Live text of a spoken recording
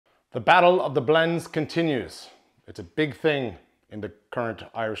The battle of the blends continues. It's a big thing in the current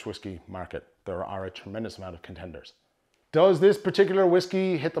Irish whiskey market. There are a tremendous amount of contenders. Does this particular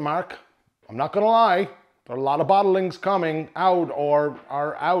whiskey hit the mark? I'm not gonna lie, there are a lot of bottlings coming out or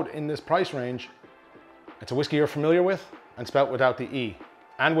are out in this price range. It's a whiskey you're familiar with and spelt without the E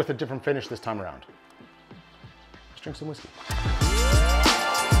and with a different finish this time around. Let's drink some whiskey.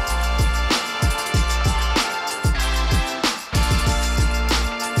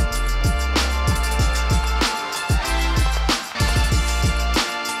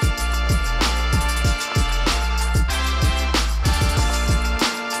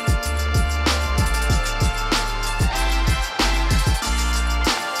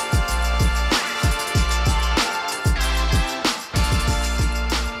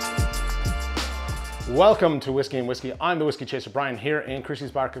 Welcome to Whiskey and Whiskey. I'm the Whiskey Chaser Brian here in Christy's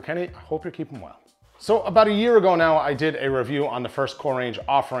bar, Kilkenny. I hope you're keeping well. So about a year ago now, I did a review on the first core range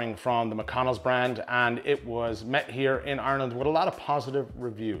offering from the MCConnells brand, and it was met here in Ireland with a lot of positive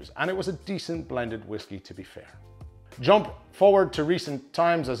reviews, and it was a decent blended whiskey, to be fair. Jump forward to recent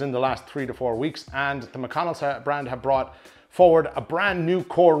times, as in the last 3 to 4 weeks, and the MCConnells brand have brought forward a brand new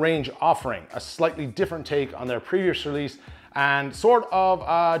core range offering, a slightly different take on their previous release, and sort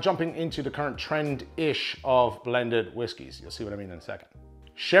of jumping into the current trend-ish of blended whiskies. You'll see what I mean in a second.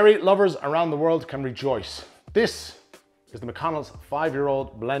 Sherry lovers around the world can rejoice. This is the MCConnells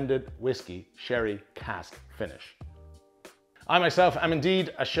 5-year-old blended whiskey sherry cask finish. I myself am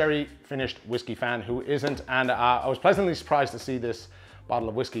indeed a sherry finished whiskey fan, who isn't, and I was pleasantly surprised to see this bottle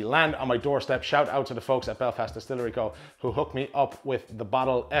of whiskey land on my doorstep. Shout out to the folks at Belfast Distillery Co. who hooked me up with the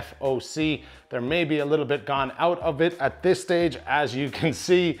bottle FOC. There may be a little bit gone out of it at this stage, as you can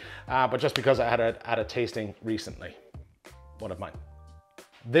see, but just because I had a tasting recently. One of mine.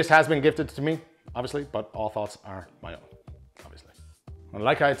 This has been gifted to me, obviously, but all thoughts are my own, obviously. And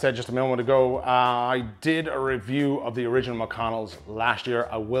like I had said just a moment ago, I did a review of the original MCConnells last year.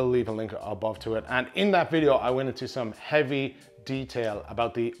 I will leave a link above to it. And in that video, I went into some heavy detail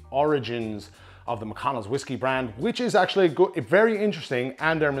about the origins of the MCConnells whiskey brand, which is actually good, very interesting,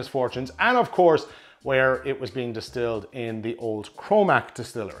 and their misfortunes, and of course, where it was being distilled in the old Cromack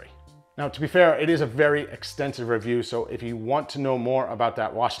distillery. Now, to be fair, it is a very extensive review, so if you want to know more about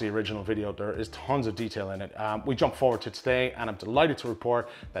that, watch the original video. There is tons of detail in it. We jump forward to today, and I'm delighted to report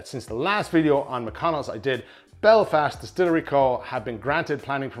that since the last video on MCConnells I did, Belfast Distillery Co. have been granted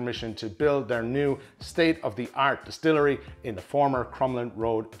planning permission to build their new state-of-the-art distillery in the former Crumlin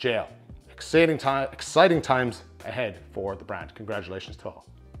Road jail. Exciting times ahead for the brand. Congratulations to all.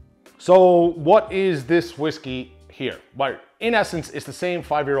 So what is this whiskey here? Well, in essence, it's the same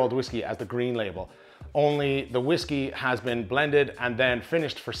 5-year-old whiskey as the green label, only the whiskey has been blended and then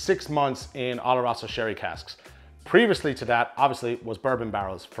finished for 6 months in Oloroso sherry casks. Previously to that, obviously, was bourbon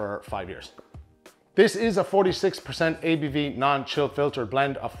barrels for 5 years. This is a 46% ABV non-chill filtered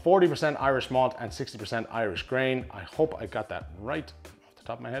blend of 40% Irish malt and 60% Irish grain. I hope I got that right off the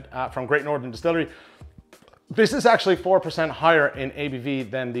top of my head. From Great Northern Distillery. This is actually 4% higher in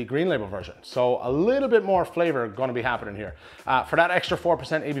ABV than the green label version. So a little bit more flavor going to be happening here. For that extra 4%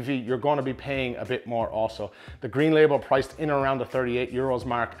 ABV, you're going to be paying a bit more also. The green label priced in around the 38 euros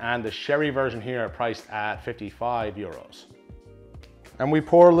mark, and the sherry version here priced at 55 euros. And we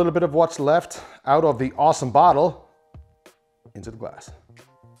pour a little bit of what's left out of the awesome bottle into the glass.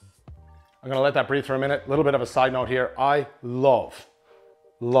 I'm gonna let that breathe for a minute. A little bit of a side note here. I love,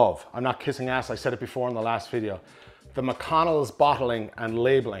 I'm not kissing ass, I said it before in the last video. The MCConnells bottling and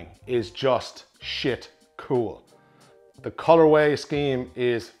labeling is just shit cool. The colorway scheme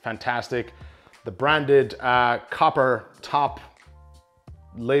is fantastic. The branded copper top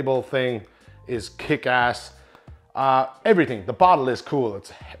label thing is kick-ass. Everything, the bottle is cool,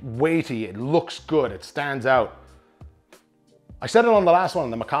 it's weighty, it looks good, it stands out. I said it on the last one,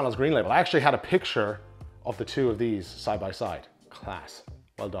 the MCConnells green label. I actually had a picture of the two of these side by side. Class,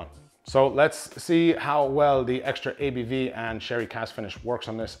 well done. So let's see how well the extra ABV and sherry cask finish works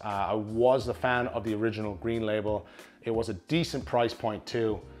on this. I was a fan of the original green label. It was a decent price point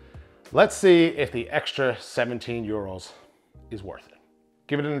too. Let's see if the extra 17 euros is worth it.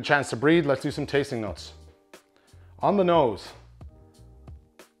 Give it a chance to breathe. Let's do some tasting notes. On the nose,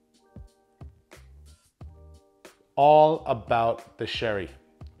 all about the sherry,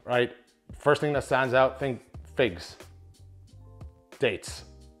 right? First thing that stands out, think figs, dates,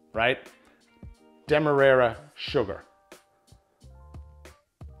 right? Demerara sugar,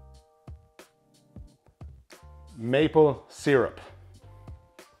 maple syrup.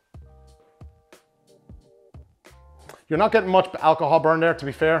 You're not getting much alcohol burn there, to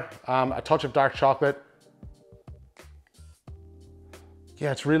be fair. A touch of dark chocolate.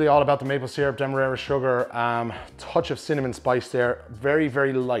 Yeah, it's really all about the maple syrup, demerara sugar, touch of cinnamon spice there. Very,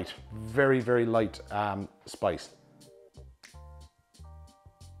 very light, very light spice.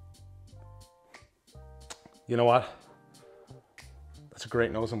 You know what? That's a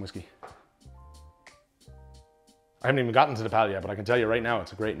great nosing whiskey. I haven't even gotten to the palate yet, but I can tell you right now,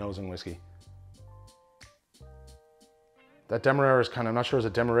 it's a great nosing whiskey. That demerara is kind of, I'm not sure, is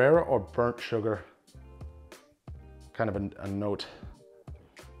it demerara or burnt sugar? Kind of a note.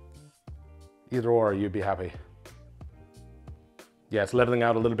 Either or, you'd be happy. Yeah, it's leveling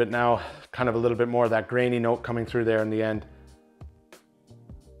out a little bit now. Kind of a little bit more of that grainy note coming through there in the end.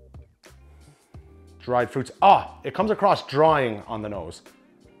 Dried fruits. Ah, it comes across drying on the nose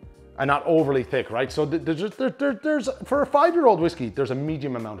and not overly thick, right? So there's for a 5-year-old whiskey, there's a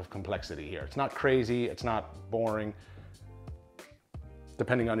medium amount of complexity here. It's not crazy, it's not boring.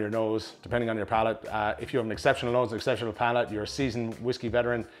 Depending on your nose, depending on your palate. If you have an exceptional nose, an exceptional palate, you're a seasoned whiskey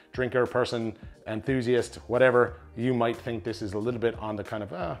veteran, drinker, person, enthusiast, whatever, you might think this is a little bit on the kind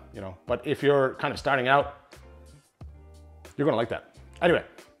of, you know, but if you're kind of starting out, you're gonna like that. Anyway,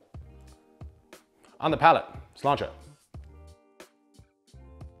 on the palate, Sláinte.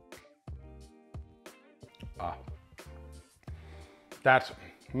 That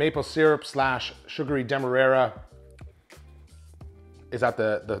maple syrup / sugary demerara is at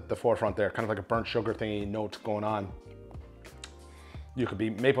the forefront there, kind of like a burnt sugar thingy note going on. You could be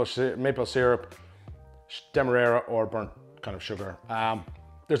maple syrup, demerara, or burnt kind of sugar.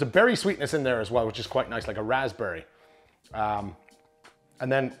 There's a berry sweetness in there as well, which is quite nice, like a raspberry. And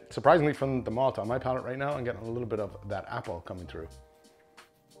then surprisingly from the malt on my palate right now, I'm getting a little bit of that apple coming through.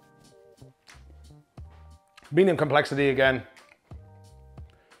 Medium complexity again.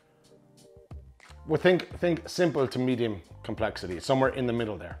 Well, think simple to medium complexity, somewhere in the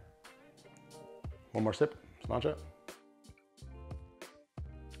middle there. One more sip, Sláinte.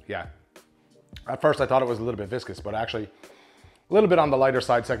 Yeah. At first I thought it was a little bit viscous, but actually a little bit on the lighter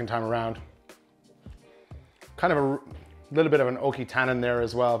side second time around. Kind of a little bit of an oaky tannin there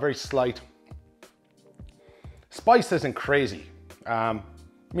as well, very slight. Spice isn't crazy,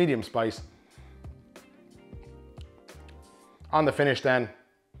 medium spice. On the finish then,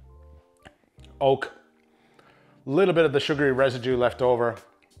 oak, a little bit of the sugary residue left over.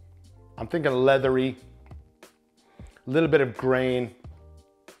 I'm thinking leathery, a little bit of grain,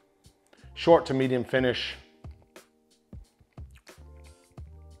 short to medium finish.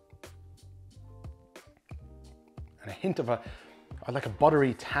 And a hint of like a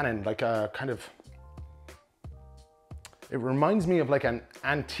buttery tannin, like a kind of, it reminds me of like an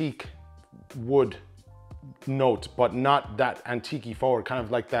antique wood note, but not that antique-y forward, kind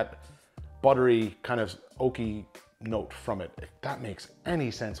of like that buttery kind of oaky note from it, if that makes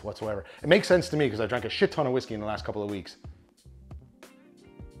any sense whatsoever. It makes sense to me because I drank a shit ton of whiskey in the last couple of weeks.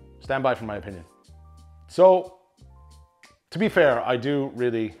 Stand by for my opinion. So, to be fair, I do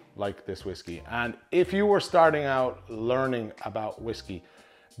really like this whiskey. And if you were starting out learning about whiskey,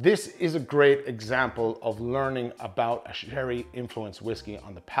 this is a great example of learning about a sherry influenced whiskey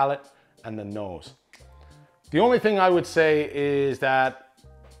on the palate and the nose. The only thing I would say is that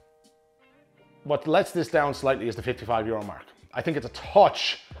what lets this down slightly is the €55 mark. I think it's a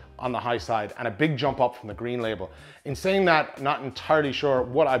touch on the high side and a big jump up from the green label. In saying that, not entirely sure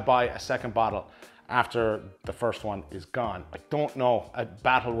would I buy a second bottle after the first one is gone. I don't know, I'd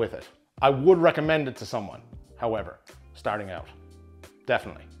battle with it. I would recommend it to someone, however, starting out,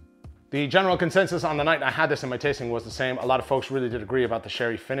 definitely. The general consensus on the night I had this in my tasting was the same. A lot of folks really did agree about the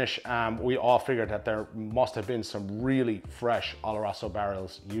sherry finish. We all figured that there must have been some really fresh Oloroso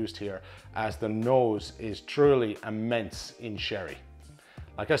barrels used here, as the nose is truly immense in sherry.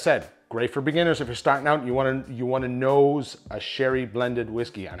 Like I said, great for beginners if you're starting out and you want to nose a sherry blended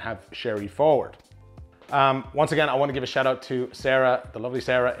whiskey and have sherry forward. Once again, I want to give a shout out to Sarah, the lovely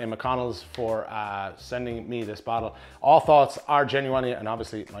Sarah in MCConnells, for sending me this bottle. All thoughts are genuinely and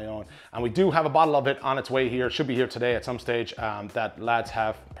obviously my own. And we do have a bottle of it on its way here. It should be here today at some stage, that lads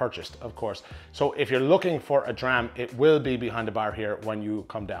have purchased, of course. So if you're looking for a dram, it will be behind the bar here when you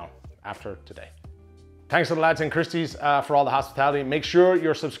come down after today. Thanks to the lads in Christie's for all the hospitality. Make sure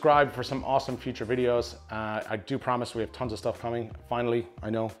you're subscribed for some awesome future videos. I do promise we have tons of stuff coming. Finally, I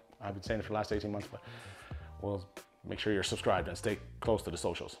know I've been saying it for the last 18 months, but we'll make sure you're subscribed and stay close to the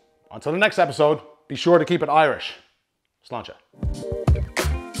socials. Until the next episode, be sure to keep it Irish. Sláinte.